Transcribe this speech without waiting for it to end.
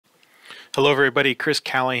Hello everybody, Chris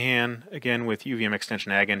Callahan again with UVM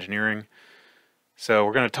Extension Ag Engineering. So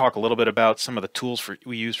we're going to talk a little bit about some of the tools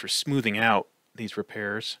we use for smoothing out these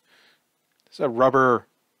repairs. This is a rubber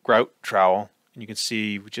grout trowel, and you can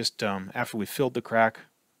see we just after we filled the crack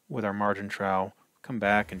with our margin trowel, come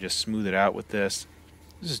back and just smooth it out with this.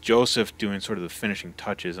 This is Joseph doing sort of the finishing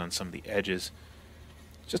touches on some of the edges.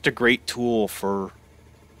 It's just a great tool for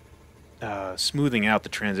smoothing out the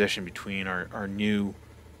transition between our new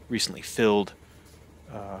recently filled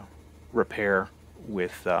repair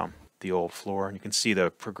with the old floor. And you can see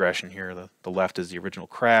the progression here. The left is the original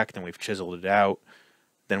crack, then we've chiseled it out,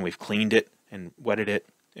 then we've cleaned it and wetted it,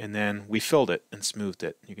 and then we filled it and smoothed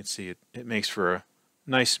it. You can see it makes for a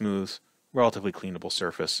nice, smooth, relatively cleanable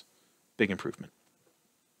surface. Big improvement.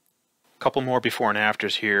 A couple more before and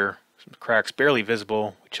afters here. Some cracks barely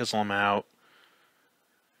visible. We chisel them out,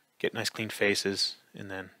 get nice clean faces,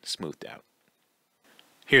 and then smoothed out.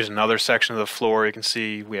 Here's another section of the floor. You can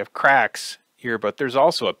see we have cracks here, but there's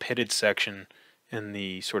also a pitted section in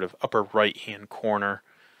the sort of upper right hand corner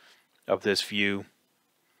of this view,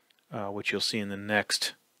 which you'll see in the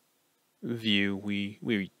next view.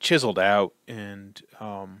 We chiseled out and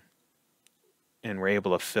were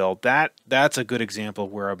able to fill. That's a good example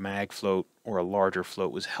where a mag float or a larger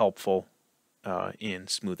float was helpful in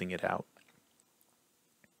smoothing it out.